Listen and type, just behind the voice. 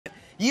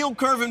Yield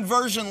curve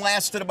inversion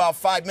lasted about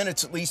 5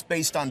 minutes at least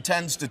based on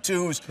 10s to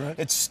 2s.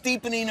 Correct. It's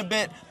steepening a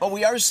bit, but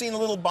we are seeing a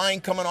little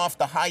buying coming off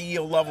the high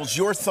yield levels.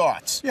 Your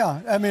thoughts? Yeah,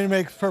 I mean, it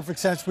makes perfect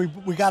sense.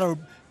 We got a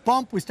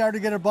bump. We started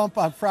to get a bump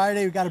on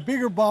Friday. We got a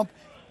bigger bump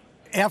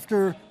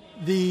after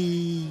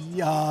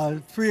the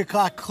 3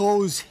 o'clock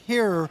close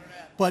here,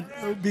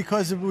 but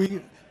because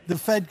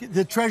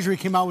the Treasury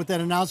came out with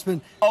that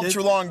announcement.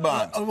 Ultra long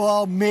bond.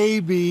 Well,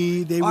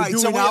 maybe they were All right,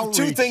 doing so we have outreach.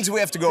 two things we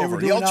have to go over.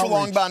 The ultra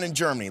long bond in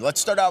Germany. Let's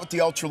start out with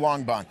the ultra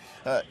long bond.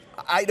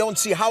 I don't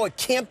see how it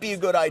can't be a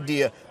good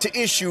idea to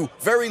issue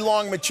very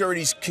long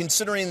maturities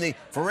considering the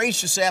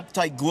voracious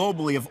appetite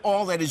globally of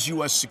all that is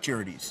U.S.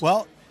 securities.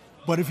 Well,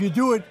 but if you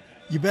do it,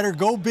 you better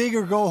go big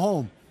or go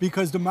home,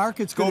 because the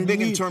market's going to go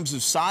big in terms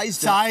of size?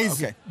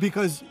 Size, okay.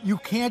 Because you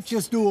can't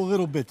just do a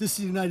little bit. This is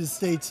the United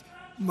States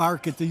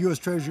market, the U.S.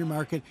 Treasury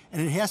market, and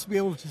it has to be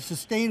able to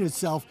sustain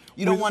itself.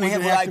 You don't want to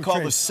have what I call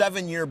trade. the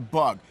 7-year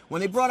bug.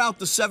 When they brought out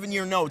the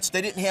 7-year notes,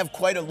 they didn't have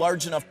quite a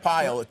large enough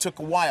pile. It took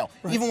a while.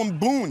 Right. Even when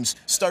boons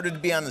started to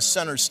be on the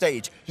center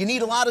stage, you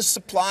need a lot of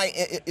supply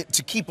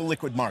to keep a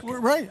liquid market.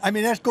 Right. I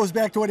mean, that goes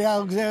back to what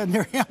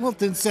Alexander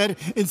Hamilton said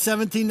in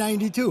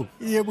 1792.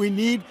 We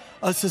need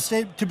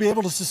to be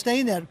able to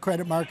sustain that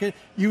credit market,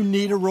 you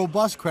need a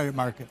robust credit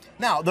market.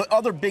 Now, the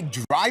other big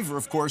driver,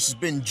 of course, has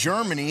been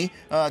Germany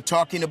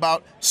talking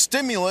about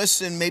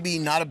stimulus and maybe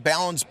not a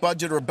balanced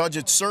budget or a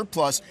budget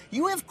surplus.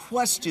 You have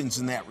questions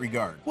in that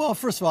regard. Well,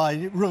 first of all,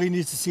 it really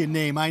needs to see a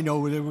name. I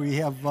know that we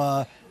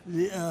have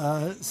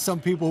some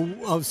people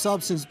of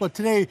substance, but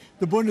today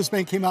the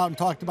Bundesbank came out and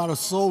talked about a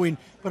slowing,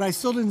 but I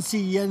still didn't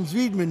see Jens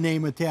Wiedmann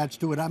name attached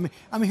to it.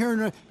 I'm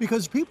hearing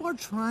because people are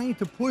trying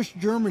to push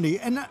Germany,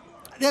 and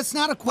that's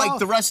not a like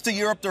the rest of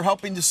Europe. They're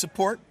helping to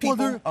support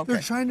people. Well,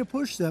 they're trying to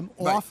push them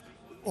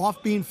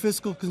off being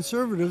fiscal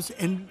conservatives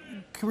and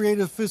create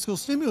a fiscal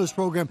stimulus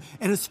program.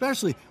 And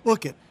especially,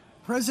 look at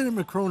President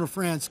Macron of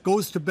France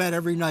goes to bed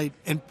every night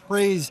and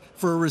prays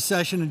for a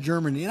recession in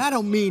Germany. And I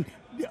don't mean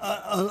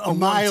a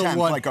mild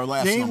one. Like our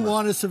last they number.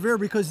 want a severe,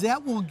 because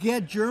that will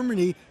get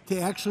Germany to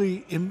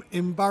actually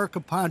embark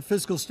upon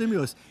fiscal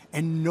stimulus.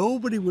 And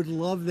nobody would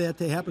love that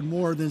to happen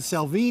more than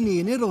Salvini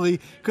in Italy,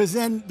 because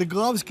then the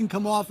gloves can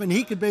come off and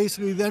he could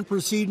basically then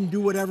proceed and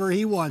do whatever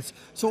he wants.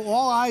 So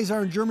all eyes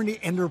are in Germany,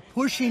 and they're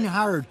pushing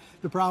hard.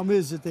 The problem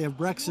is that they have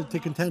Brexit to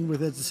contend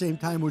with at the same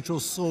time, which will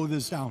slow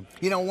this down.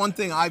 You know, one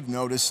thing I've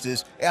noticed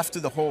is after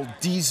the whole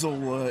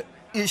diesel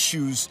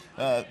issues,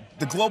 the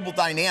global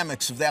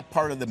dynamics of that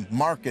part of the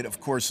market, of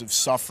course, have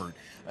suffered.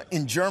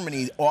 In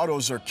Germany,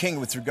 autos are king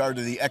with regard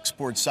to the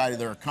export side of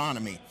their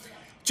economy.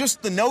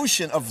 Just the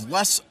notion of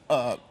less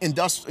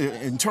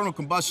internal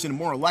combustion and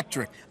more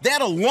electric,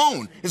 that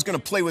alone is going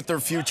to play with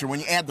their future. When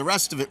you add the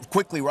rest of it,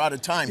 quickly, we're out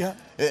of time. Yeah.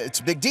 It's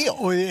a big deal.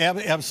 Oh, yeah,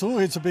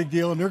 absolutely, it's a big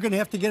deal. And they're going to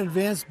have to get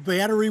advanced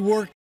battery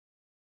work